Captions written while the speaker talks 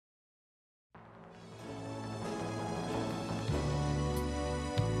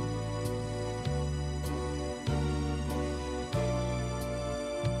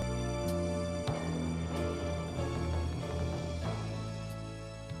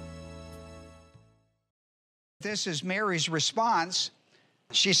This is Mary's response.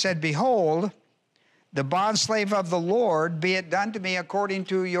 She said, "Behold, the bondslave of the Lord, be it done to me according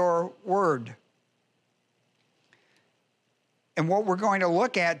to your word." And what we're going to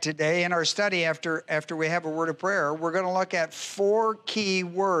look at today in our study after we have a word of prayer, we're going to look at 4 key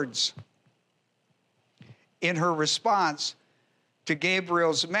words in her response to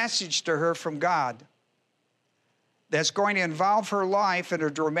Gabriel's message to her from God that's going to involve her life in a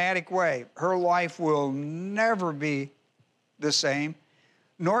dramatic way. Her life will never be the same,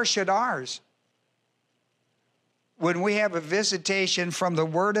 nor should ours. When we have a visitation from the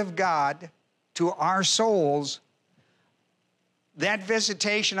Word of God to our souls, that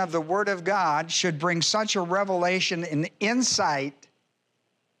visitation of the Word of God should bring such a revelation and insight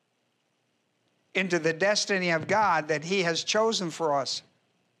into the destiny of God that He has chosen for us.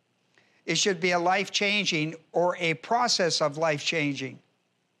 It should be a life-changing or a process of life-changing.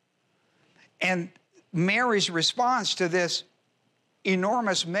 And Mary's response to this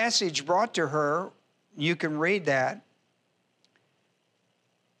enormous message brought to her, you can read that.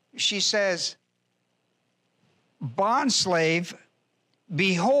 She says, "Bondslave,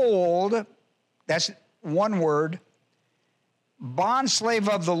 behold," that's one word. "Bondslave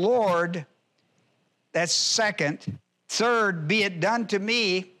of the Lord," that's second. Third, "be it done to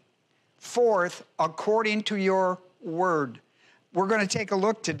me." Fourth, "according to your word." We're going to take a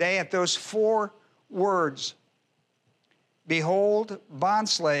look today at those 4 words. Behold,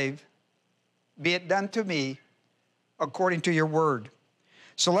 bondslave, be it done to me according to your word.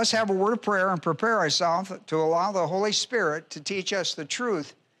 So let's have a word of prayer and prepare ourselves to allow the Holy Spirit to teach us the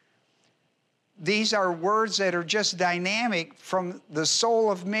truth. These are words that are just dynamic from the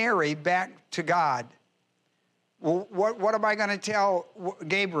soul of Mary back to God. Well, what am I going to tell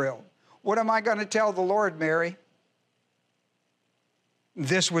Gabriel? What am I going to tell the Lord, Mary?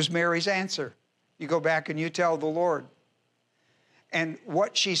 This was Mary's answer. You go back and you tell the Lord. And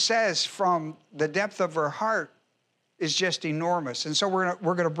what she says from the depth of her heart is just enormous. And so we're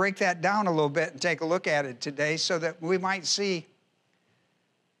going to break that down a little bit and take a look at it today so that we might see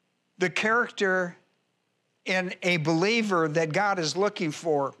the character in a believer that God is looking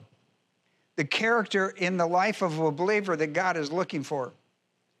for. The character in the life of a believer that God is looking for.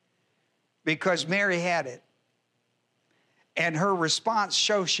 Because Mary had it. And her response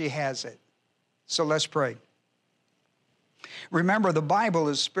shows she has it. So let's pray. Remember, the Bible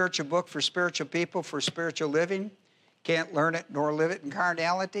is a spiritual book for spiritual people, for spiritual living. Can't learn it nor live it in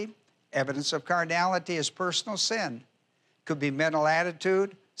carnality. Evidence of carnality is personal sin. Could be mental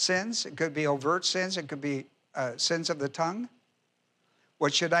attitude sins. It could be overt sins. It could be sins of the tongue.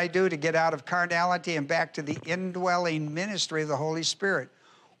 What should I do to get out of carnality and back to the indwelling ministry of the Holy Spirit,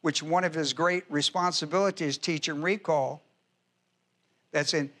 which one of His great responsibilities is teach and recall?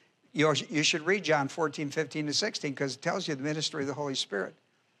 That's in, you should read John 14:15-16 because it tells you the ministry of the Holy Spirit.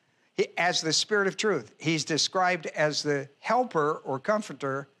 As the Spirit of truth, He's described as the helper or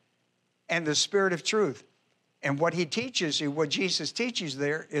comforter and the Spirit of truth. And what He teaches you, what Jesus teaches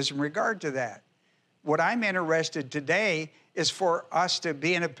there is in regard to that. What I'm interested today is for us to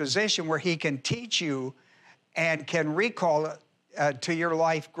be in a position where He can teach you and can recall to your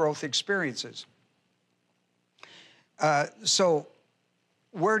life growth experiences. So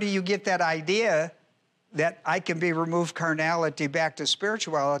where do you get that idea that I can be removed carnality back to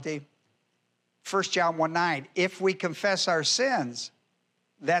spirituality? 1 John 1:9, if we confess our sins,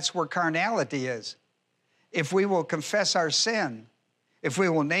 that's where carnality is. If we will confess our sin, if we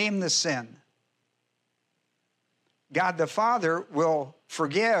will name the sin, God the Father will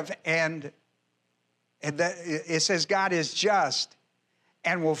forgive, and it says God is just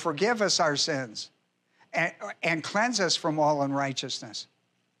and will forgive us our sins and cleanse us from all unrighteousness.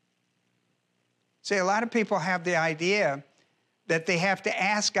 See, a lot of people have the idea that they have to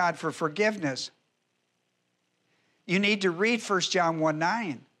ask God for forgiveness. You need to read 1 John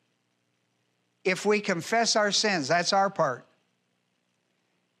 1:9. If we confess our sins, that's our part.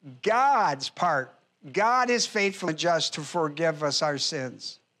 God's part, God is faithful and just to forgive us our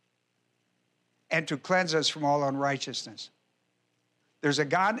sins and to cleanse us from all unrighteousness. There's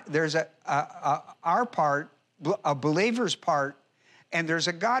our part, a believer's part, and there's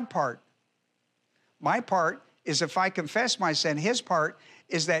a God part. My part is if I confess my sin. His part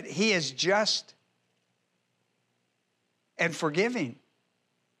is that He is just and forgiving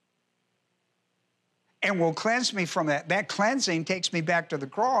and will cleanse me from that. That cleansing takes me back to the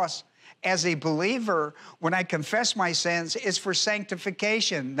cross. As a believer, when I confess my sins, it's for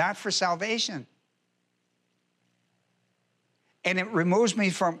sanctification, not for salvation. And it removes me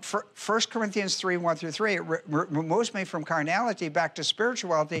from 1 Corinthians 3, 1 through 3. It removes me from carnality back to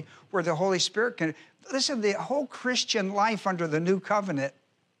spirituality where the Holy Spirit can... Listen, the whole Christian life under the new covenant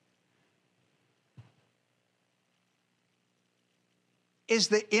is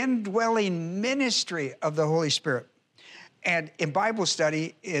the indwelling ministry of the Holy Spirit. And in Bible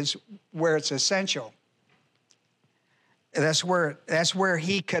study is where it's essential. That's where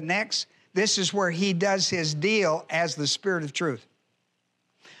he connects. This is where he does his deal as the Spirit of truth.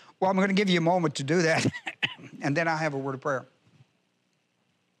 Well, I'm going to give you a moment to do that, and then I'll have a word of prayer.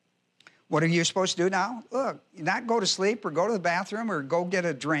 What are you supposed to do now? Look, not go to sleep or go to the bathroom or go get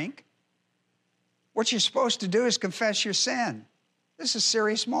a drink. What you're supposed to do is confess your sin. This is a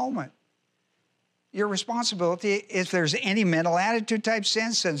serious moment. Your responsibility, if there's any mental attitude type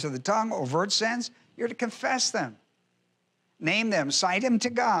sins, sins of the tongue, overt sins, you're to confess them. Name them, cite them to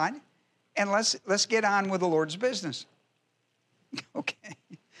God, and let's get on with the Lord's business. Okay.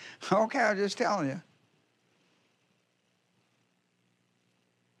 Okay, I'm just telling you.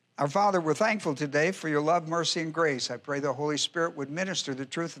 Our Father, we're thankful today for your love, mercy, and grace. I pray the Holy Spirit would minister the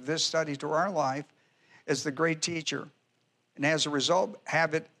truth of this study to our life as the great teacher. And as a result,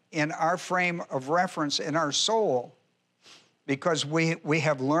 have it in our frame of reference in our soul, because we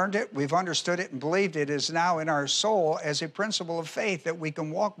have learned it, we've understood it, and believed it is now in our soul as a principle of faith that we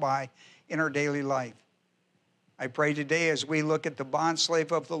can walk by in our daily life. I pray today as we look at the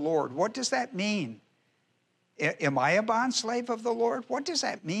bondslave of the Lord, what does that mean? Am I a bondslave of the Lord? What does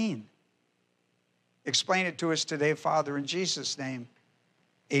that mean? Explain it to us today, Father, in Jesus' name.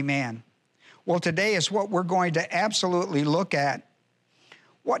 Amen. Well, today is what we're going to absolutely look at.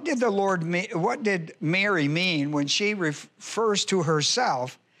 What did Mary mean when she refers to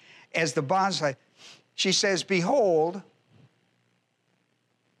herself as the bondslave? She says, "Behold,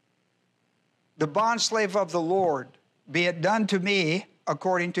 the bondslave of the Lord, be it done to me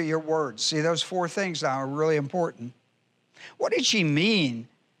according to your words." See, those four things now are really important. What did she mean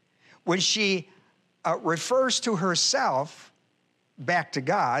when she refers to herself, back to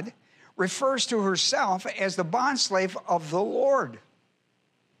God, refers to herself as the bondslave of the Lord?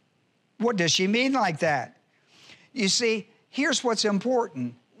 What does she mean like that? You see, here's what's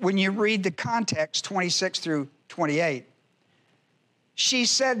important when you read the context 26 through 28. She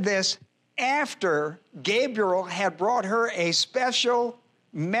said this after Gabriel had brought her a special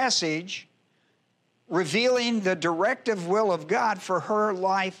message revealing the directive will of God for her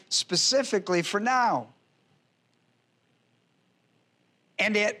life, specifically for now.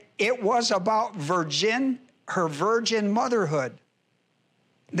 And it was about her virgin motherhood.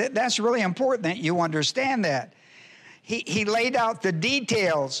 That's really important that you understand that. He laid out the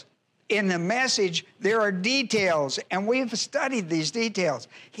details. In the message, there are details, and we've studied these details.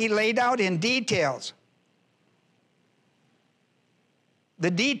 He laid out in details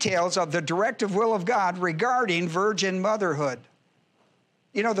the details of the directive will of God regarding virgin motherhood.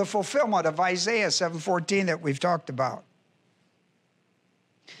 You know, the fulfillment of Isaiah 7:14 that we've talked about.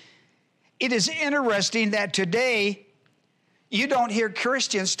 It is interesting that today you don't hear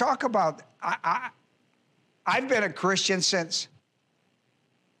Christians talk about, I've been a Christian since,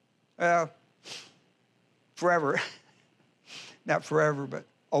 forever. Not forever, but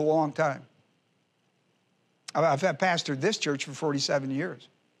a long time. I've pastored this church for 47 years.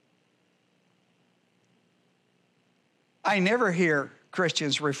 I never hear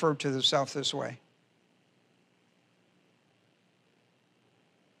Christians refer to themselves this way.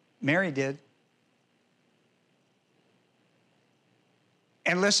 Mary did.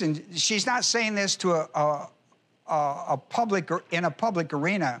 And listen, she's not saying this to a public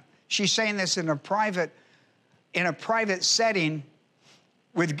arena. She's saying this in a private setting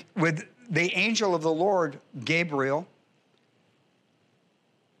with the angel of the Lord, Gabriel,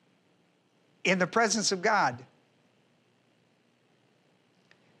 in the presence of God.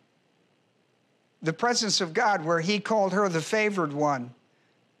 The presence of God, where he called her the favored one.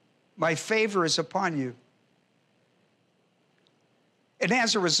 My favor is upon you. And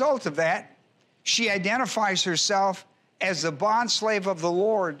as a result of that, she identifies herself as the bondslave of the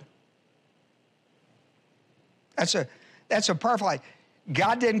Lord. That's a powerful line.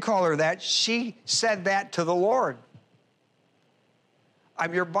 God didn't call her that. She said that to the Lord.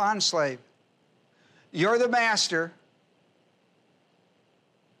 I'm your bondslave. You're the master,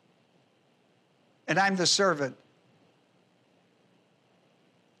 and I'm the servant.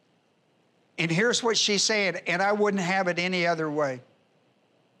 And here's what she's saying, and I wouldn't have it any other way.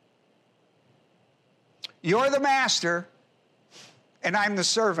 You're the master, and I'm the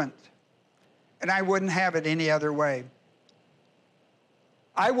servant, and I wouldn't have it any other way.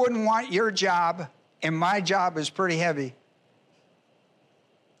 I wouldn't want your job, and my job is pretty heavy.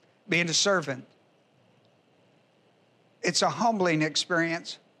 being a servant. It's a humbling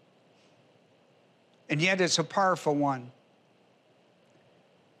experience, and yet it's a powerful one.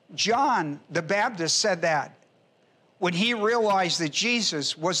 John the Baptist said that when he realized that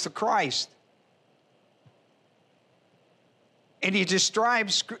Jesus was the Christ. And he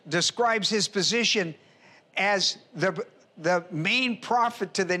describes his position as the main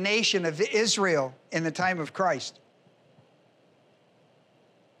prophet to the nation of Israel in the time of Christ.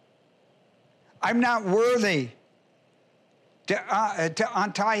 I'm not worthy to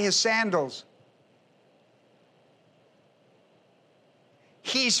untie his sandals.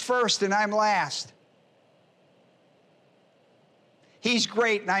 He's first and I'm last. He's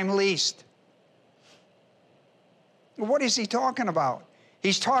great and I'm least. What is he talking about?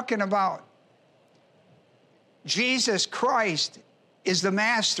 He's talking about Jesus Christ is the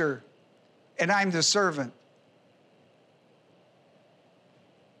master and I'm the servant.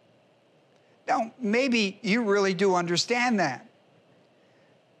 Now, maybe you really do understand that.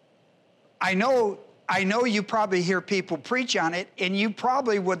 I know you probably hear people preach on it, and you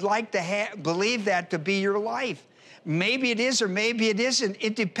probably would like to believe that to be your life. Maybe it is or maybe it isn't.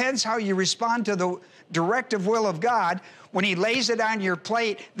 It depends how you respond to the directive will of God when he lays it on your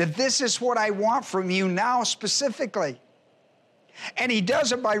plate that this is what I want from you now specifically. And he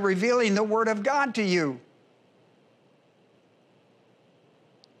does it by revealing the Word of God to you.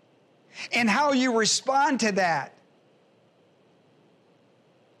 And how you respond to that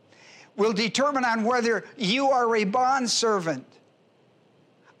will determine on whether you are a bondservant,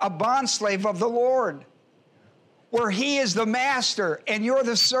 a bondslave of the Lord, where he is the master and you're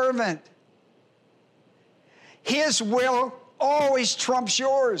the servant. His will always trumps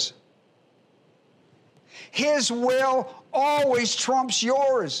yours. His will always trumps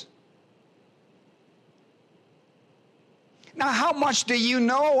yours. Now, how much do you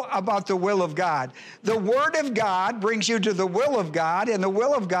know about the will of God? The Word of God brings you to the will of God, and the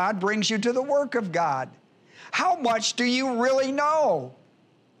will of God brings you to the work of God. How much do you really know?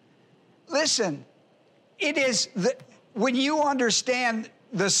 Listen, it is when you understand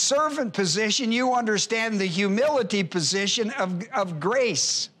the servant position, you understand the humility position of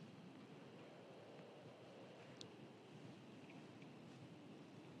grace.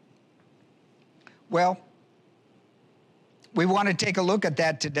 Well, we want to take a look at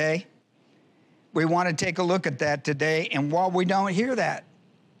that today. We want to take a look at that today, and while we don't hear that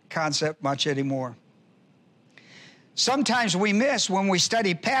concept much anymore, sometimes we miss, when we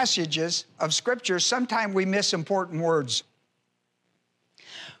study passages of Scripture, sometimes we miss important words.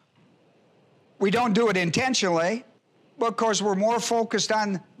 We don't do it intentionally because we're more focused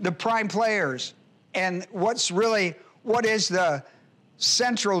on the prime players and what is the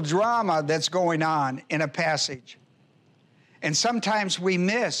central drama that's going on in a passage. And sometimes we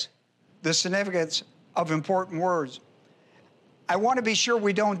miss the significance of important words. I want to be sure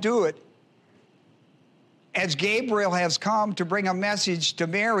we don't do it as Gabriel has come to bring a message to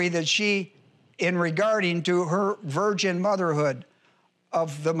Mary that she, in regarding to her virgin motherhood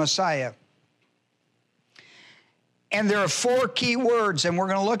of the Messiah. And there are 4 key words, and we're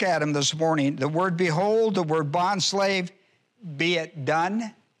going to look at them this morning. The word behold, the word bondslave, be it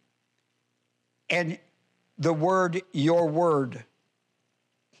done, and the word your word.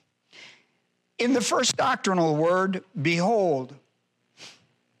 In the first doctrinal word, behold,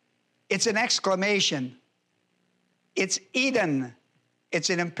 it's an exclamation. It's Eden. It's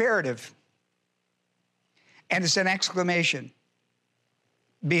an imperative. And it's an exclamation.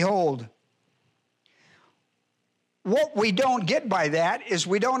 Behold. What we don't get by that is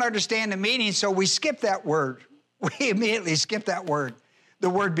we don't understand the meaning, so we skip that word. We immediately skip that word, the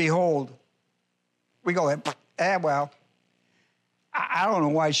word behold. We go, well, I don't know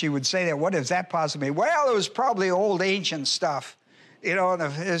why she would say that. What does that possibly mean? Well, it was probably old ancient stuff. You know,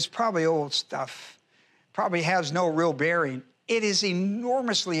 it's probably old stuff. Probably has no real bearing. It is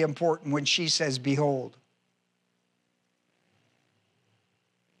enormously important when she says behold.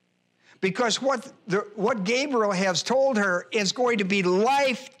 Because what Gabriel has told her is going to be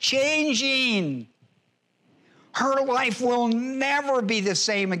life-changing. Her life will never be the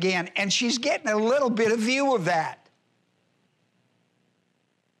same again, and she's getting a little bit of view of that.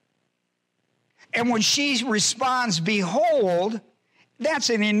 And when she responds, behold, that's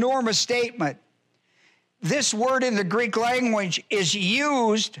an enormous statement. This word in the Greek language is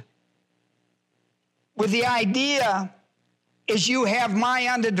used with the idea is you have my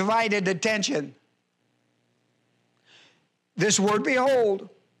undivided attention. This word behold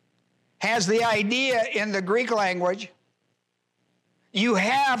has the idea in the Greek language, you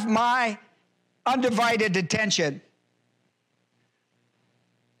have my undivided attention.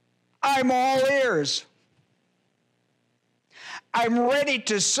 I'm all ears. I'm ready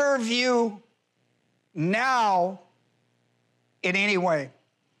to serve you now in any way.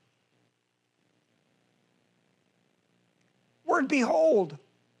 Word behold.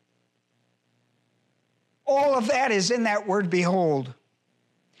 All of that is in that word behold.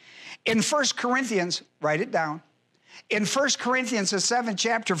 In 1 Corinthians, write it down. In 1 Corinthians, the 7th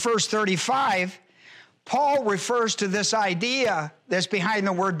chapter, verse 35, Paul refers to this idea that's behind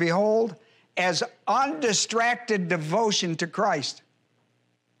the word behold as undistracted devotion to Christ.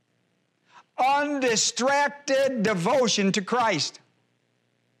 Undistracted devotion to Christ.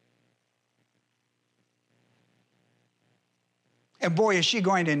 And boy, is she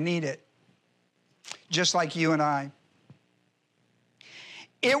going to need it, just like you and I.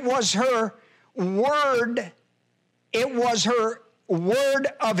 It was her word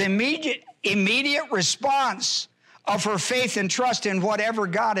of immediate response of her faith and trust in whatever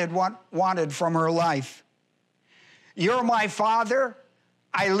God had wanted from her life. You're my Father.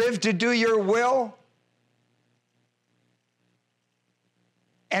 I live to do your will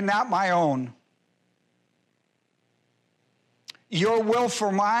and not my own. Your will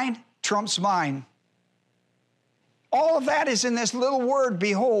for mine trumps mine. All of that is in this little word,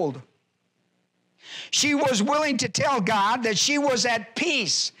 behold. She was willing to tell God that she was at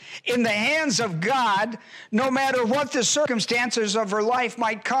peace in the hands of God, no matter what the circumstances of her life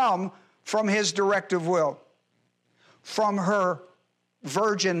might come from his directive will, from her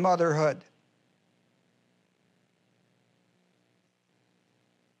virgin motherhood.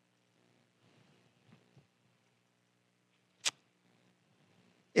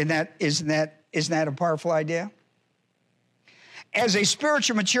 Isn't that a powerful idea? As a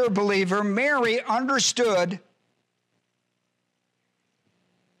spiritual mature believer, Mary understood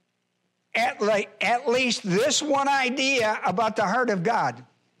at least this one idea about the heart of God.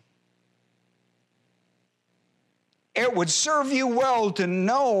 It would serve you well to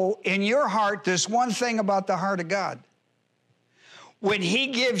know in your heart this one thing about the heart of God. When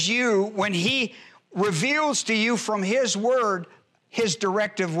he reveals to you from his word his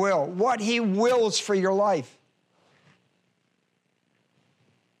directive will, what he wills for your life.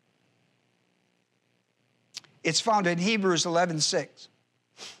 It's found in Hebrews 11:6.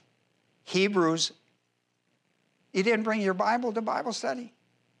 Hebrews, you didn't bring your Bible to Bible study?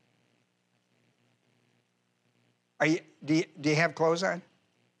 Do you have clothes on?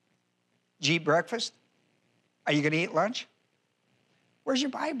 Did you eat breakfast? Are you going to eat lunch? Where's your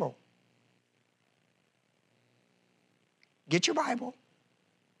Bible? Get your Bible.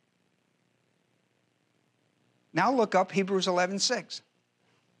 Now look up Hebrews 11:6.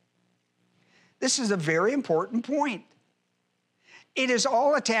 This is a very important point. It is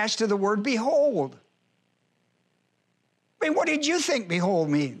all attached to the word behold. I mean, what did you think behold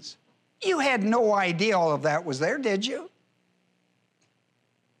means? You had no idea all of that was there, did you?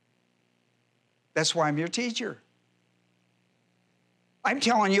 That's why I'm your teacher. I'm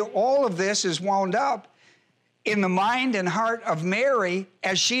telling you, all of this is wound up in the mind and heart of Mary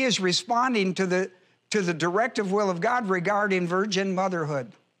as she is responding to the directive will of God regarding virgin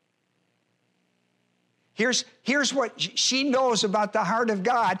motherhood. Here's what she knows about the heart of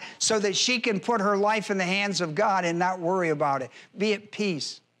God so that she can put her life in the hands of God and not worry about it. Be at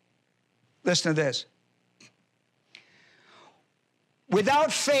peace. Listen to this.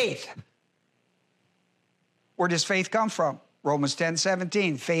 Without faith, where does faith come from? Romans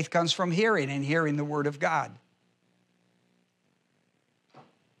 10:17. Faith comes from hearing, and hearing the word of God.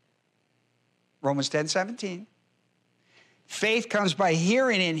 Romans 10:17. Faith comes by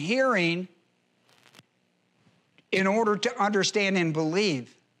hearing, and hearing in order to understand and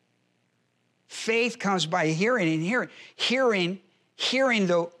believe. Faith comes by hearing and hearing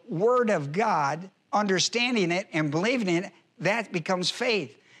the word of God, understanding it and believing it. That becomes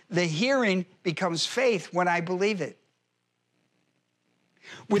faith. The hearing becomes faith when I believe it.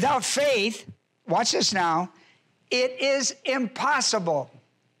 Without faith, watch this now, it is impossible.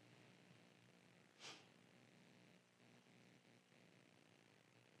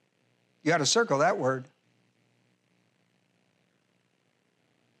 You got to circle that word.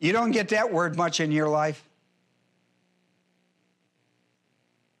 You don't get that word much in your life.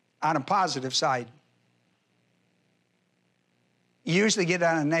 On a positive side. You usually get it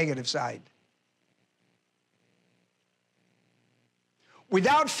on a negative side.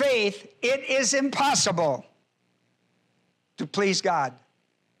 Without faith, it is impossible to please God.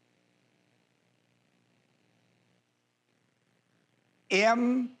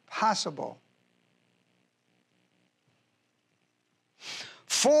 Impossible.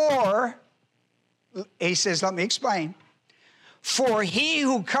 For, he says, let me explain. For he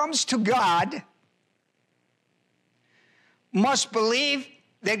who comes to God must believe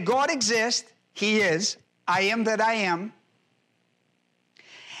that God exists. He is. I am that I am.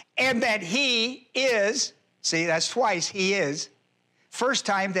 And that he is, see, that's twice, he is. First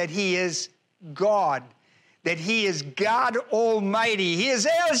time that he is God. That he is God Almighty. He is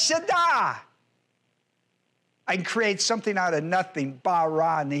El Shaddai. I can create something out of nothing,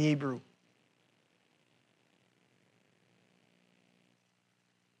 bara in the Hebrew.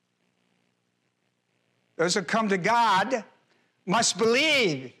 Those who come to God must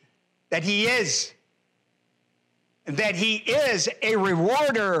believe that he is, and that he is a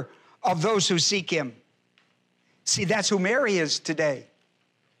rewarder of those who seek him. See, that's who Mary is today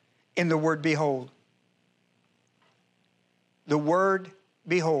in the word behold. The word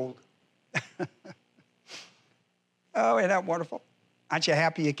behold. Oh, isn't that wonderful? Aren't you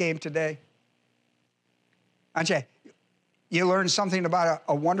happy you came today? Aren't you? You learned something about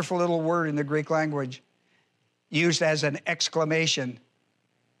a wonderful little word in the Greek language used as an exclamation.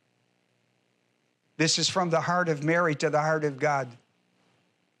 This is from the heart of Mary to the heart of God.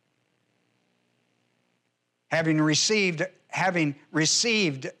 Having received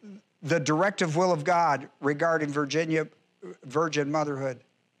the directive will of God regarding virgin motherhood.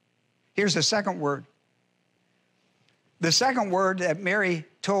 Here's the second word. The second word that Mary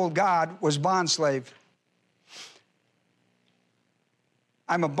told God was bondslave.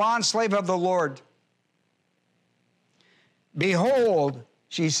 I'm a bondslave of the Lord. Behold,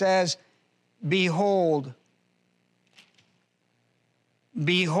 she says, behold.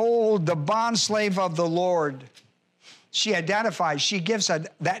 Behold the bondslave of the Lord. She identifies, she gives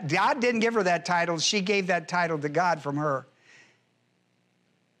that God didn't give her that title, she gave that title to God from her.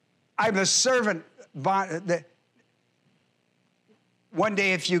 I'm a servant. One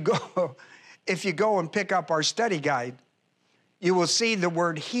day if you go and pick up our study guide, you will see the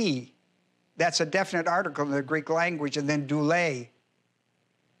word he. That's a definite article in the Greek language, and then doule.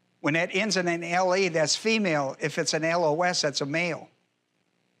 When that ends in an LE, that's female. If it's an LOS, that's a male.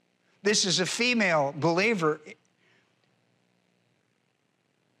 This is a female believer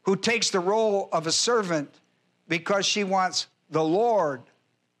who takes the role of a servant because she wants the Lord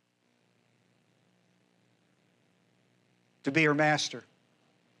to be her master.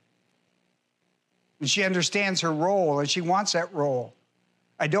 And she understands her role, and she wants that role.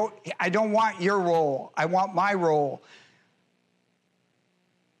 I don't want your role. I want my role.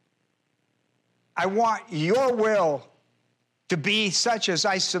 I want your will to be such as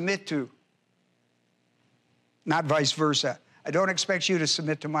I submit to, not vice versa. I don't expect you to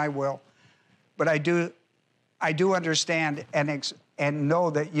submit to my will, but I do understand and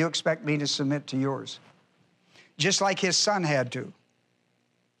know that you expect me to submit to yours, just like his son had to.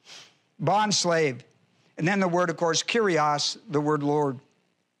 Bondslave, and then the word, of course, Kyrios, the word Lord.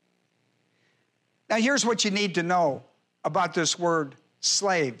 Now, here's what you need to know about this word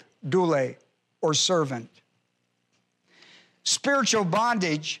slave, doule, or servant. Spiritual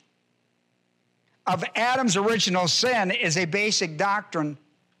bondage of Adam's original sin is a basic doctrine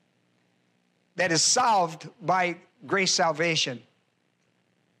that is solved by grace salvation.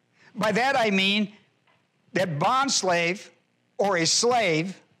 By that I mean that bondslave or a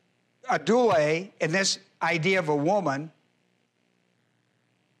slave, a doule, in this idea of a woman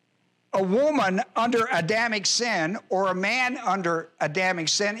under Adamic sin or a man under Adamic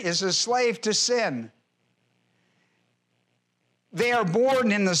sin is a slave to sin. They are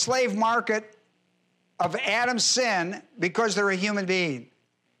born in the slave market of Adam's sin because they're a human being.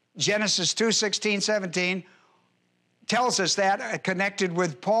 Genesis 2:16, 17 tells us that, connected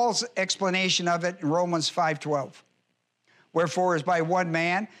with Paul's explanation of it in Romans 5:12. Wherefore, as by one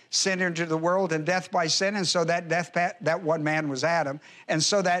man sin entered the world, and death by sin, and so that one man was Adam, and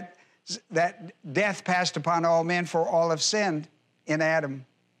so that death passed upon all men, for all have sinned in Adam.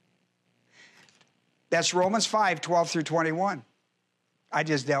 That's Romans 5:12 through 21. I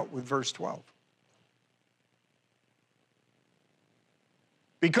just dealt with verse 12.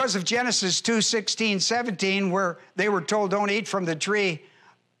 Because of Genesis 2:16, 17, where they were told, don't eat from the tree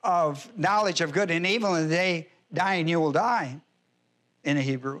of knowledge of good and evil, and they dying you will die, in the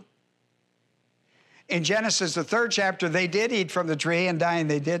Hebrew. In Genesis, the 3rd chapter, they did eat from the tree, and dying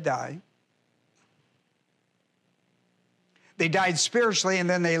they did die. They died spiritually, and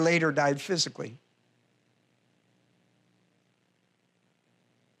then they later died physically.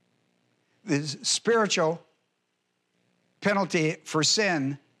 The spiritual penalty for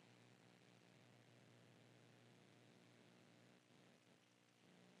sin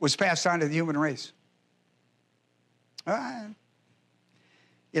was passed on to the human race. You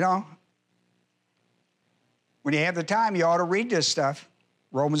know, When you have the time, you ought to read this stuff.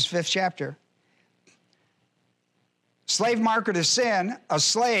 Romans 5th chapter. Slave market of sin, a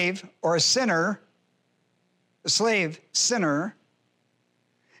slave or a sinner, a slave, sinner,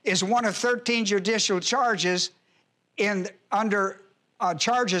 is one of 13 judicial charges under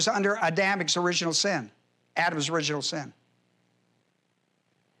Adamic's original sin, Adam's original sin.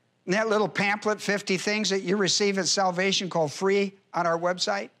 And that little pamphlet, 50 things that you receive at salvation, called free on our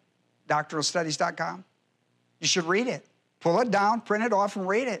website, doctrinalstudies.com. You should read it. Pull it down, print it off, and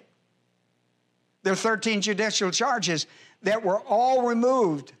read it. There are 13 judicial charges that were all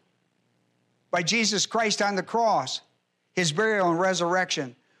removed by Jesus Christ on the cross, his burial and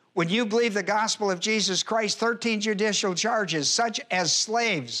resurrection. When you believe the gospel of Jesus Christ, 13 judicial charges, such as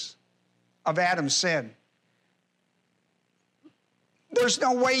slaves of Adam's sin. There's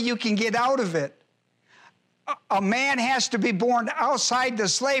no way you can get out of it. A man has to be born outside the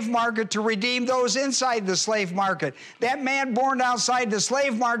slave market to redeem those inside the slave market. That man born outside the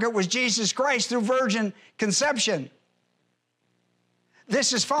slave market was Jesus Christ through virgin conception.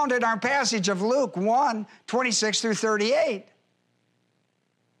 This is found in our passage of Luke 1, 26 through 38.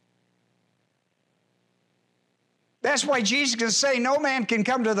 That's why Jesus can say, no man can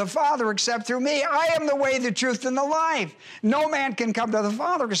come to the Father except through me. I am the way, the truth, and the life. No man can come to the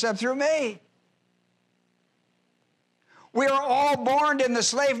Father except through me. We are all born in the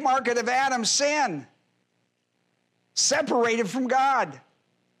slave market of Adam's sin, separated from God.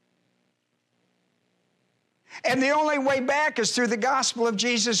 And the only way back is through the gospel of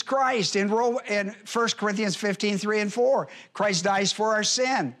Jesus Christ. In 1 Corinthians 15, 3 and 4, Christ dies for our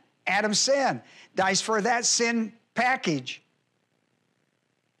sin, Adam's sin, dies for that sin package,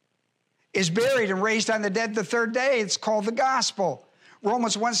 is buried and raised on the dead the third day. It's called the gospel.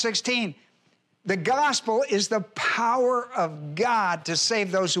 Romans 1:16. The gospel is the power of God to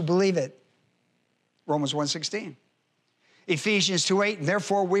save those who believe it. Romans 1:16. Ephesians 2:8. And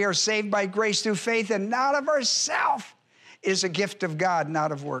therefore we are saved by grace through faith, and not of ourselves. It is a gift of God,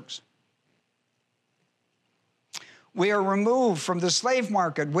 not of works. We are removed from the slave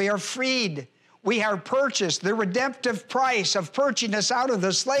market. We are freed. We are purchased. The redemptive price of purchasing us out of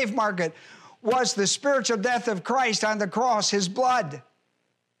the slave market was the spiritual death of Christ on the cross, his blood.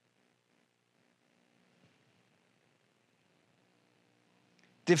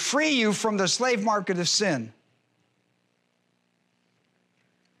 To free you from the slave market of sin.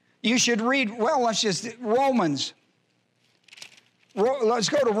 You should read, well, Romans. Let's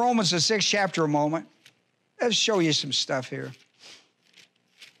go to Romans, the 6th chapter a moment. Let's show you some stuff here.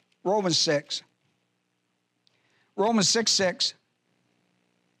 Romans 6. Romans 6:6.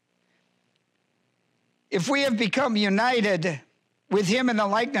 If we have become united with him in the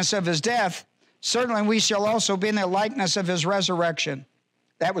likeness of his death, certainly we shall also be in the likeness of his resurrection.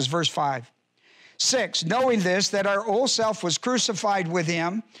 That was verse 5. 6, knowing this, that our old self was crucified with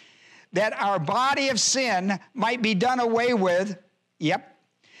him, that our body of sin might be done away with. Yep,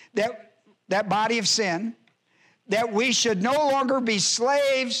 that body of sin, that we should no longer be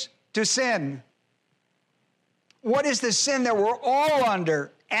slaves to sin. What is the sin that we're all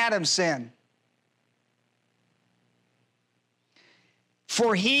under? Adam's sin.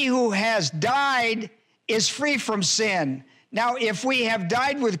 For he who has died is free from sin. Now, if we have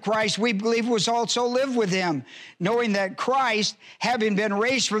died with Christ, we believe we will also live with him, knowing that Christ, having been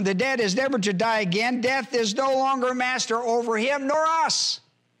raised from the dead, is never to die again. Death is no longer master over him nor us.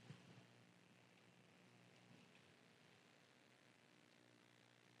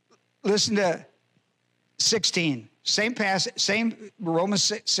 Listen to 16, same passage, same Romans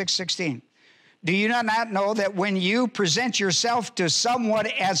 6:16. Do you not know that when you present yourself to someone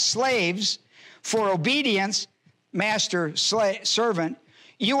as slaves for obedience, master, slave, servant,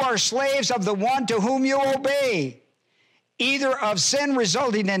 you are slaves of the one to whom you obey, either of sin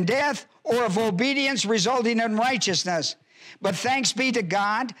resulting in death or of obedience resulting in righteousness. But thanks be to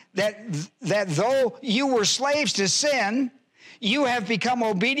God that though you were slaves to sin, you have become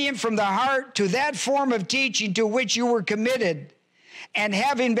obedient from the heart to that form of teaching to which you were committed. And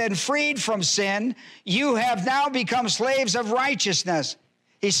having been freed from sin, you have now become slaves of righteousness.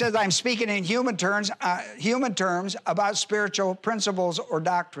 He says, I'm speaking in human terms about spiritual principles or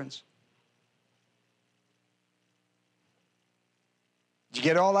doctrines. Did you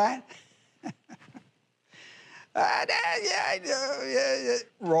get all that?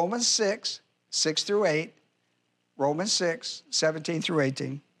 Romans 6, 6 through 8. Romans 6, 17 through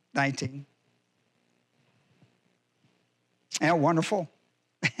 18, 19. Isn't that wonderful?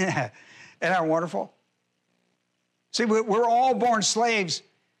 Isn't that wonderful? See, we're all born slaves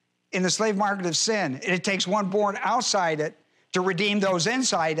in the slave market of sin. And it takes one born outside it to redeem those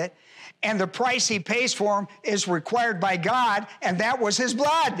inside it. And the price he pays for them is required by God, and that was his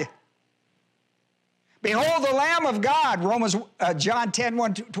blood. Behold the Lamb of God, John 10,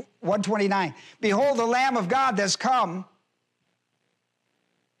 129. Behold the Lamb of God that's come,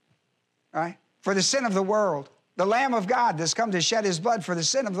 right, for the sin of the world. The Lamb of God that's come to shed his blood for the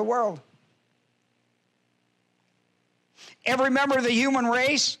sin of the world. Every member of the human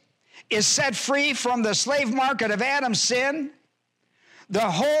race is set free from the slave market of Adam's sin. The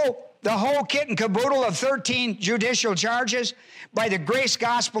whole kit and caboodle of 13 judicial charges by the grace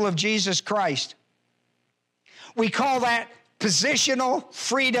gospel of Jesus Christ. We call that positional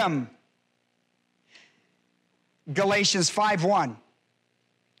freedom. Galatians 5:1.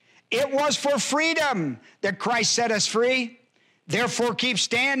 It was for freedom that Christ set us free. Therefore, keep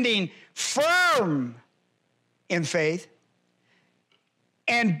standing firm in faith.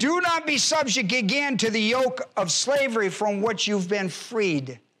 And do not be subject again to the yoke of slavery from which you've been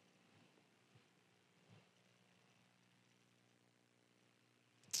freed.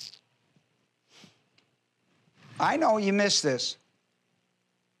 I know you missed this.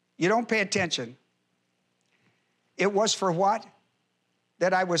 You don't pay attention. It was for what?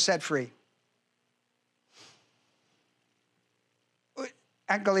 That I was set free.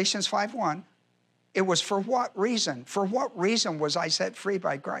 At Galatians 5:1, it was for what reason? For what reason was I set free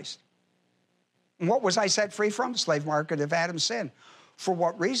by Christ? And what was I set free from? Slave market of Adam's sin. For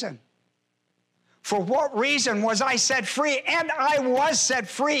what reason? For what reason was I set free? And I was set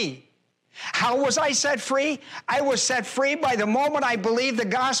free. How was I set free? I was set free by the moment I believed the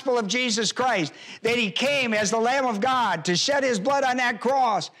gospel of Jesus Christ, that he came as the Lamb of God to shed his blood on that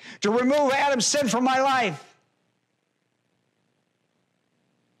cross, to remove Adam's sin from my life.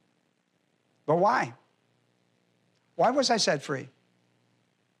 But why? Why was I set free?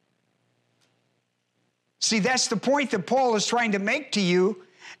 See, that's the point that Paul is trying to make to you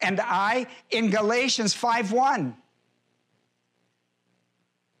and I in Galatians 5:1.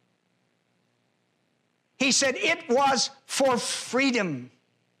 He said it was for freedom.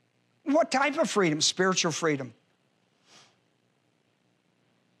 What type of freedom? Spiritual freedom.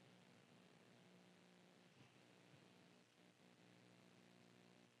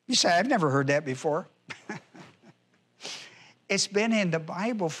 You say, I've never heard that before. It's been in the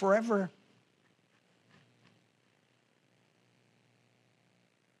Bible forever.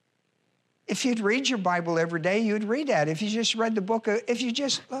 If you'd read your Bible every day, you'd read that. If you just read the book, if you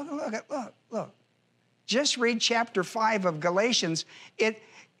just, look. Just read chapter 5 of Galatians.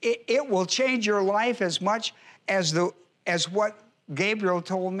 It will change your life as much as what Gabriel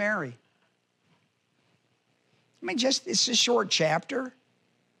told Mary. I mean, it's a short chapter.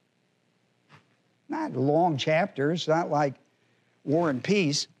 Not a long chapter. It's not like War and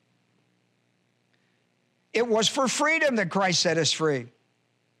Peace. It was for freedom that Christ set us free.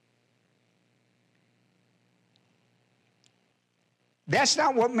 That's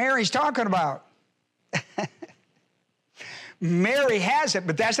not what Mary's talking about. Mary has it,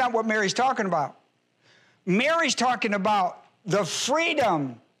 but that's not what Mary's talking about. Mary's talking about the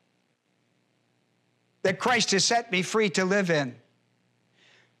freedom that Christ has set me free to live in.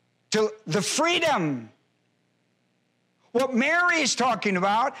 To the freedom. What Mary is talking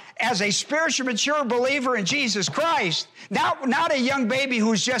about as a spiritual mature believer in Jesus Christ, not a young baby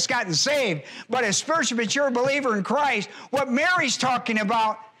who's just gotten saved, but a spiritual mature believer in Christ, what Mary's talking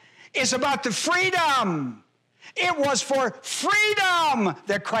about is about the freedom. It was for freedom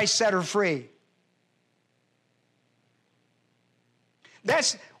that Christ set her free.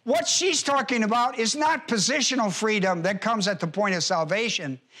 That's what she's talking about is not positional freedom that comes at the point of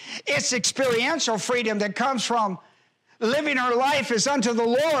salvation. It's experiential freedom that comes from living her life as unto the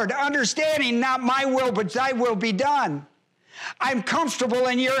Lord, understanding not my will, but thy will be done. I'm comfortable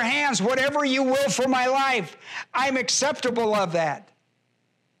in your hands, whatever you will for my life. I'm acceptable of that.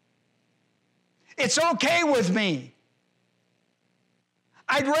 It's okay with me.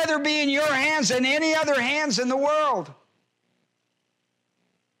 I'd rather be in your hands than any other hands in the world.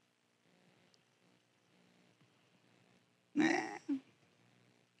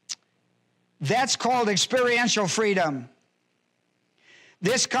 That's called experiential freedom.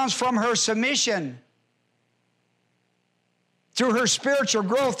 This comes from her submission through her spiritual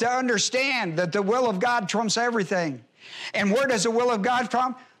growth to understand that the will of God trumps everything. And where does the will of God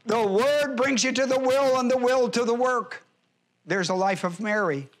come? The Word brings you to the will and the will to the work. There's a life of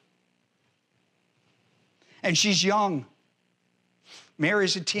Mary. And she's young.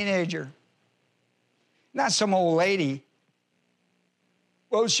 Mary's a teenager. Not some old lady.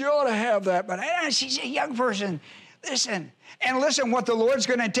 Well, she ought to have that, but she's a young person. Listen, what the Lord's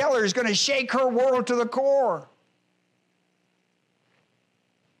going to tell her is going to shake her world to the core.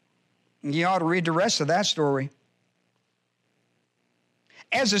 You ought to read the rest of that story.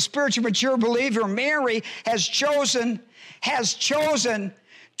 As a spiritually mature believer, Mary has chosen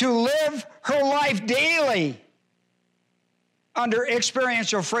to live her life daily under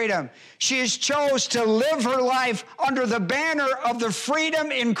experiential freedom. She has chose to live her life under the banner of the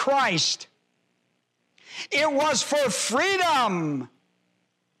freedom in Christ. It was for freedom.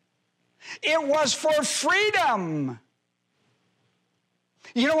 It was for freedom.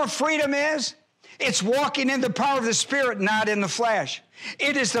 You know what freedom is? It's walking in the power of the Spirit, not in the flesh.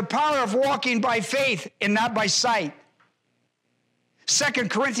 It is the power of walking by faith and not by sight. 2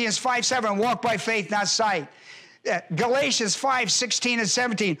 Corinthians 5:7, walk by faith, not sight. Galatians 5:16 and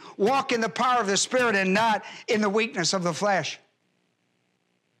 17, walk in the power of the Spirit and not in the weakness of the flesh.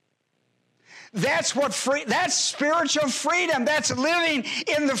 That's spiritual freedom. That's living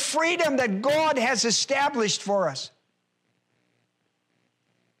in the freedom that God has established for us.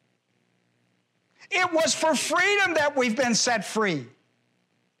 It was for freedom that we've been set free.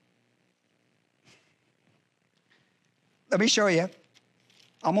 Let me show you.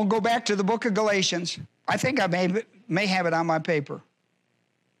 I'm going to go back to the book of Galatians. I think I may have it on my paper.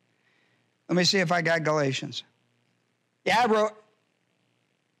 Let me see if I got Galatians. Yeah, I wrote.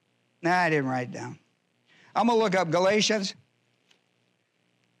 Nah, I didn't write it down. I'm going to look up Galatians.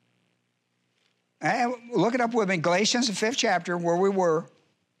 Look it up with me. Galatians, the 5th chapter, where we were.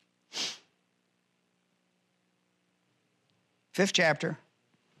 5th chapter,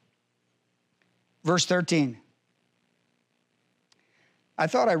 verse 13. I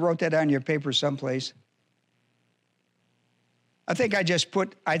thought I wrote that on your paper someplace. I think I just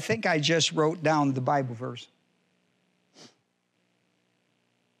wrote down the Bible verse.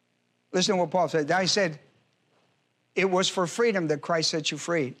 Listen to what Paul said. Now he said, it was for freedom that Christ set you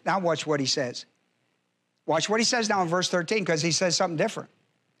free. Now watch what he says. Watch what he says now in verse 13, because he says something different.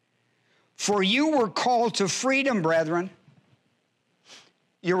 For you were called to freedom, brethren.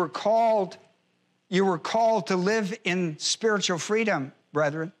 You were called to live in spiritual freedom,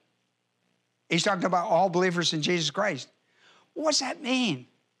 brethren. He's talking about all believers in Jesus Christ. What does that mean?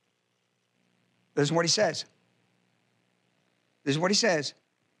 This is what he says. This is what he says.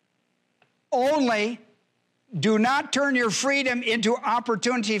 Only do not turn your freedom into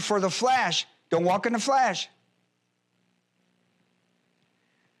opportunity for the flesh. Don't walk in the flesh.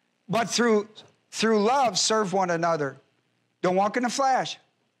 But through love, serve one another. Don't walk in the flesh.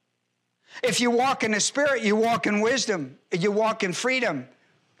 If you walk in the Spirit, you walk in wisdom. You walk in freedom.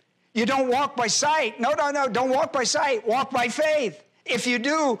 You don't walk by sight. No, don't walk by sight. Walk by faith. If you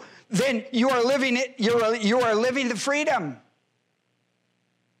do, then you are living it. You are living the freedom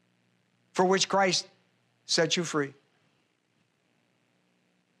for which Christ set you free.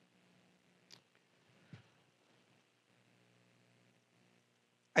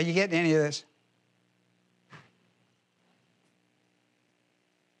 Are you getting any of this?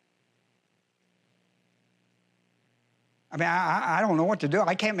 I mean, I don't know what to do.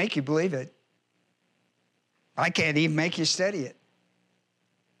 I can't make you believe it. I can't even make you study it.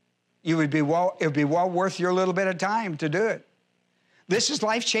 It would be well worth your little bit of time to do it. This is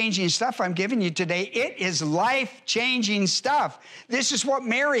life-changing stuff I'm giving you today. It is life-changing stuff. This is what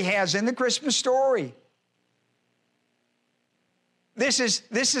Mary has in the Christmas story. This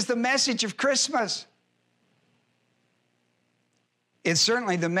is the message of Christmas. It's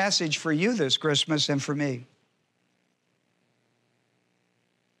certainly the message for you this Christmas and for me.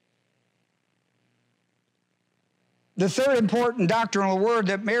 The third important doctrinal word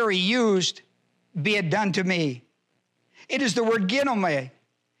that Mary used, be it done to me. It is the word ginomai.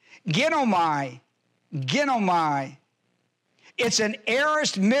 Ginomai. Ginomai. It's an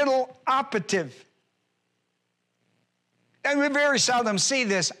aorist middle operative. And we very seldom see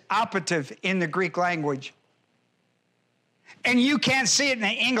this operative in the Greek language. And you can't see it in the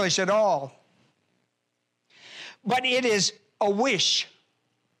English at all. But it is a wish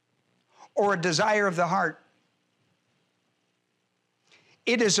or a desire of the heart.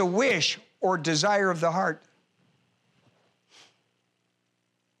 It is a wish or desire of the heart.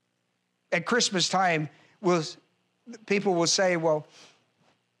 At Christmas time, people will say, well,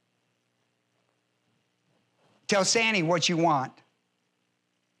 tell Santa what you want.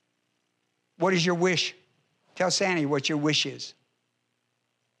 What is your wish? Tell Santa what your wish is.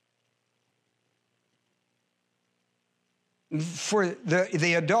 For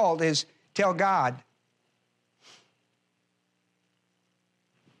the adult is tell God.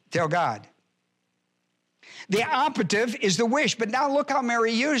 Tell God. The operative is the wish, but now look how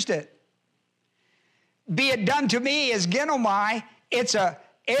Mary used it. Be it done to me is ginomai. It's a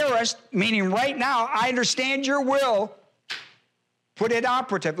aorist, meaning right now, I understand your will. Put it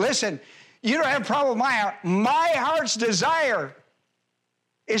operative. Listen, you don't have a problem with my heart. My heart's desire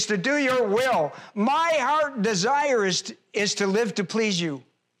is to do your will. My heart desire is to live to please you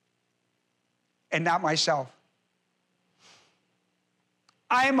and not myself.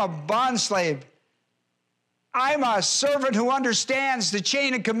 I'm a bondslave. I'm a servant who understands the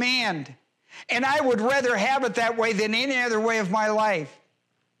chain of command, and I would rather have it that way than any other way of my life.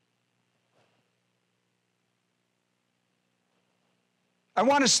 I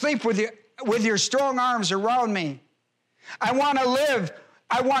want to sleep with your strong arms around me. I want to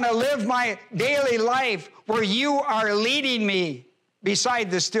live my daily life where you are leading me beside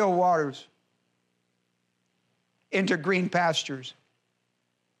the still waters into green pastures.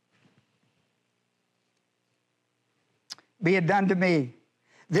 Be it done to me.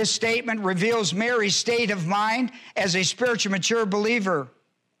 This statement reveals Mary's state of mind as a spiritually mature believer.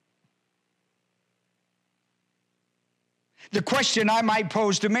 The question I might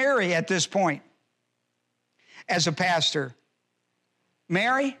pose to Mary at this point as a pastor,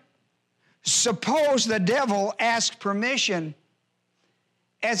 Mary, suppose the devil asked permission,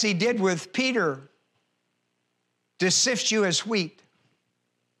 as he did with Peter, to sift you as wheat.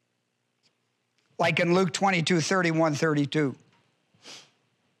 Like in Luke 22:31-32.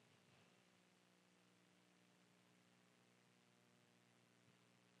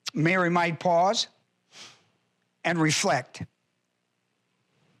 Mary might pause and reflect.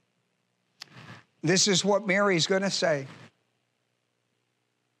 This is what Mary's going to say.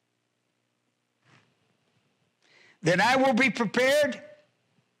 Then I will be prepared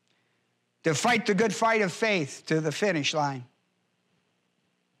to fight the good fight of faith to the finish line,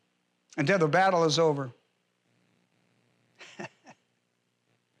 until the battle is over.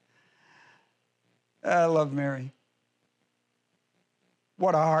 I love Mary.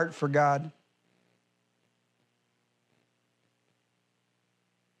 What a heart for God.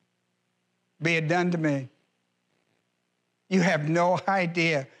 Be it done to me. You have no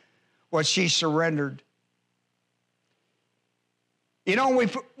idea what she surrendered. You know,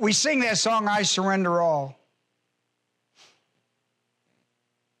 we sing that song, I Surrender All.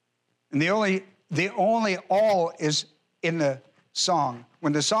 And the only all is in the song.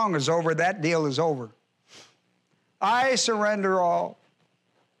 When the song is over, that deal is over. I surrender all.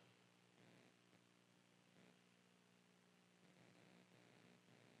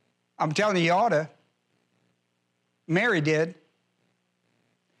 I'm telling you, you ought to. Mary did.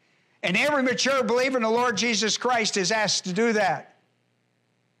 And every mature believer in the Lord Jesus Christ is asked to do that.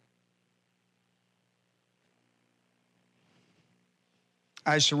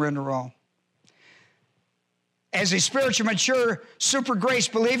 I surrender all. As a spiritually mature, super grace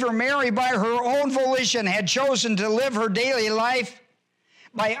believer, Mary, by her own volition, had chosen to live her daily life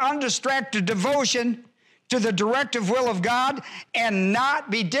by undistracted devotion to the directive will of God and not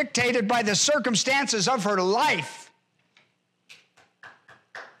be dictated by the circumstances of her life.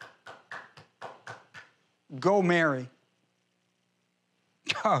 Go, Mary.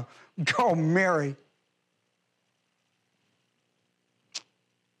 Go, Mary.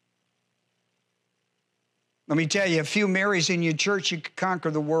 Let me tell you, a few Marys in your church, you could conquer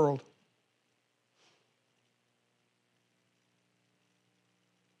the world.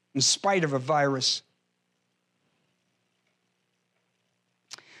 In spite of a virus.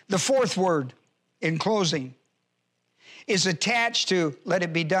 The fourth word, in closing, is attached to, let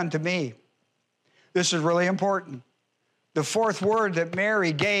it be done to me. This is really important. The fourth word that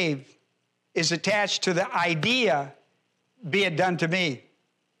Mary gave is attached to the idea, be it done to me.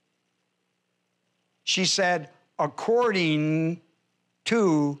 She said, according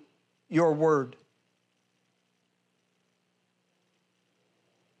to your word.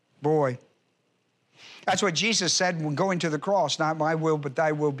 Boy, that's what Jesus said when going to the cross, not my will, but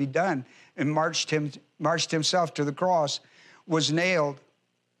thy will be done, and marched himself to the cross, was nailed,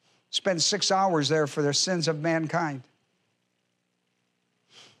 spent 6 hours there for the sins of mankind.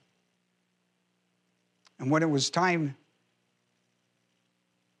 And when it was time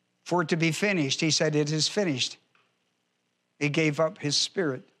for it to be finished, he said, it is finished. He gave up his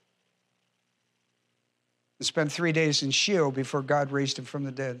spirit and spent 3 days in Sheol before God raised him from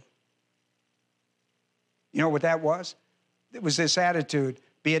the dead. You know what that was? It was this attitude,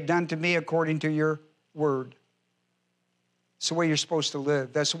 be it done to me according to your word. It's the way you're supposed to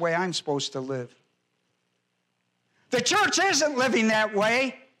live. That's the way I'm supposed to live. The church isn't living that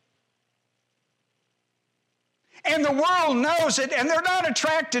way. And the world knows it, and they're not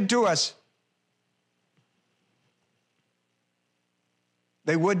attracted to us.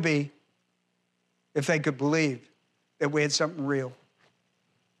 They would be if they could believe that we had something real.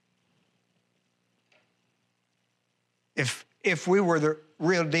 if we were the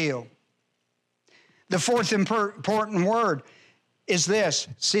real deal. The fourth important word is this.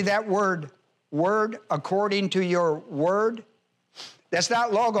 See that word according to your word? That's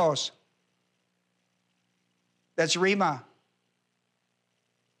not logos. That's rhema.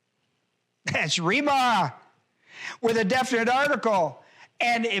 That's rhema with a definite article.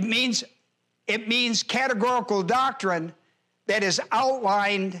 And it means categorical doctrine that is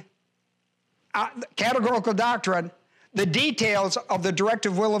outlined, categorical doctrine, the details of the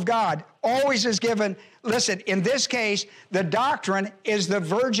directive will of God always is given. Listen, in this case, the doctrine is the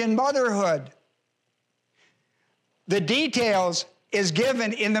virgin motherhood. The details is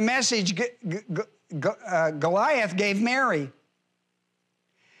given in the message Goliath gave Mary.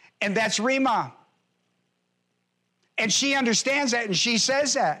 And that's rhema. And she understands that and she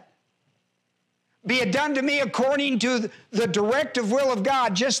says that. Be it done to me according to the directive will of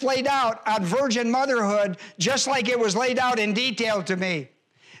God, just laid out on virgin motherhood, just like it was laid out in detail to me.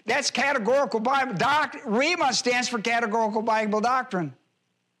 That's categorical Bible. Rhema stands for categorical Bible doctrine.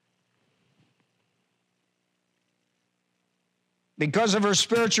 Because of her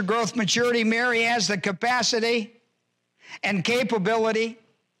spiritual growth, maturity, Mary has the capacity and capability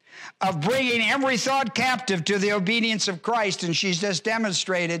of bringing every thought captive to the obedience of Christ, and she's just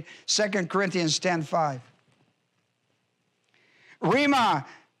demonstrated 2 Corinthians 10:5. Rhema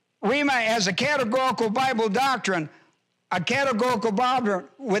as a categorical Bible doctrine, a categorical Bible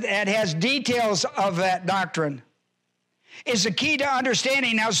that has details of that doctrine, is the key to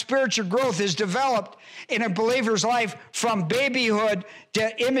understanding how spiritual growth is developed in a believer's life from babyhood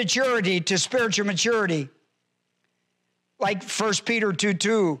to immaturity to spiritual maturity. Like 1 Peter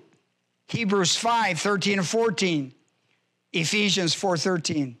 2:2, Hebrews 5:13 and 14, Ephesians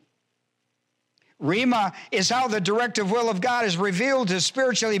 4:13. Rhema is how the directive will of God is revealed to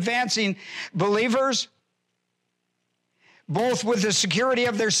spiritually advancing believers, both with the security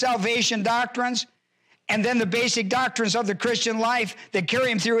of their salvation doctrines and then the basic doctrines of the Christian life that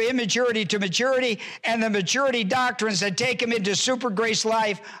carry him through immaturity to maturity, and the maturity doctrines that take him into super grace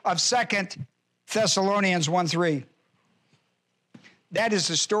life of 2 Thessalonians 1:3. That is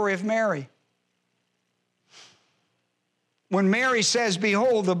the story of Mary. When Mary says,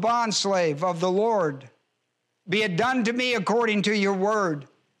 "Behold, the bondslave of the Lord, be it done to me according to your word,"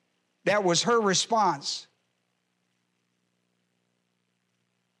 that was her response.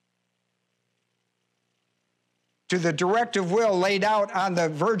 To the directive will laid out on the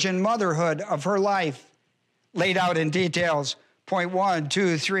virgin motherhood of her life, laid out in details. Point 1,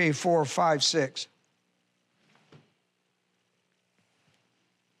 2, 3, 4, 5, 6.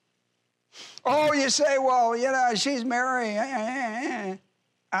 Oh, you say, well, she's Mary.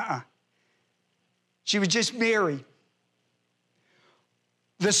 She was just Mary.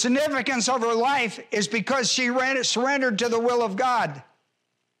 The significance of her life is because she surrendered to the will of God.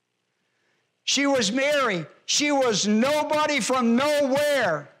 She was Mary. She was nobody from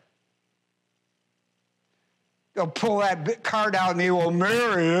nowhere. They'll pull that card out on me. Well,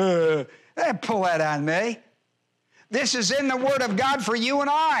 Mary, pull that on me. This is in the Word of God for you and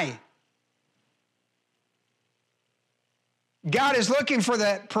I. God is looking for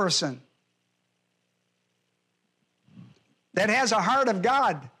that person that has a heart of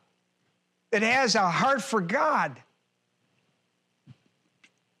God, that has a heart for God.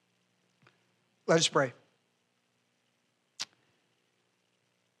 Let us pray.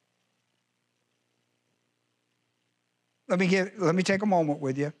 Let me take a moment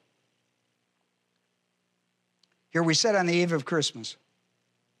with you. Here we sit on the eve of Christmas.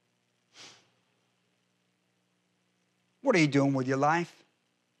 What are you doing with your life?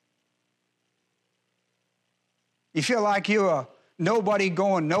 You feel like you're a nobody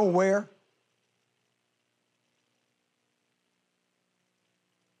going nowhere?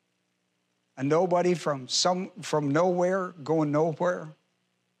 A nobody from nowhere going nowhere?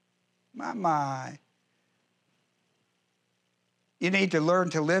 My. You need to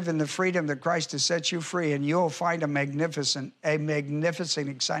learn to live in the freedom that Christ has set you free, and you'll find a magnificent,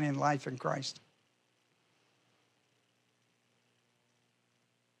 exciting life in Christ.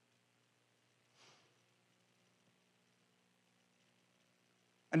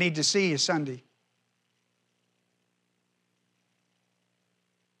 I need to see you Sunday.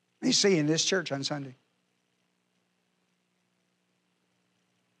 I need to see you in this church on Sunday.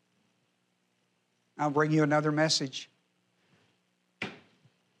 I'll bring you another message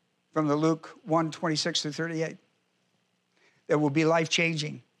from the Luke 1:26-38 that will be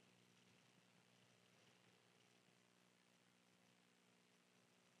life-changing.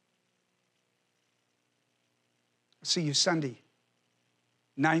 I'll see you Sunday,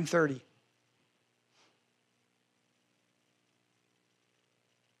 9:30.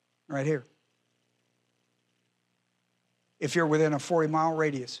 right here. If you're within a 40-mile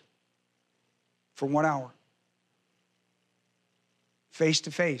radius for 1 hour, face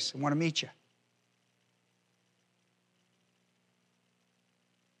to face, I want to meet you.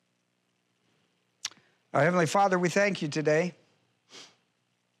 Our Heavenly Father, we thank you today.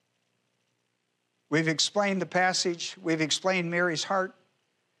 We've explained the passage. We've explained Mary's heart.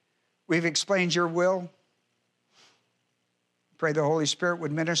 We've explained your will. Pray the Holy Spirit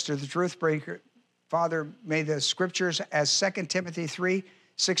would minister the truth breaker. Father, may the scriptures, as 2 Timothy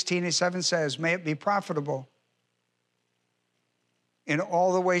 3:16-7 says, may it be profitable in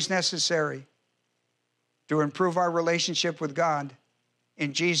all the ways necessary to improve our relationship with God.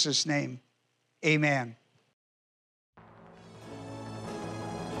 In Jesus' name, amen.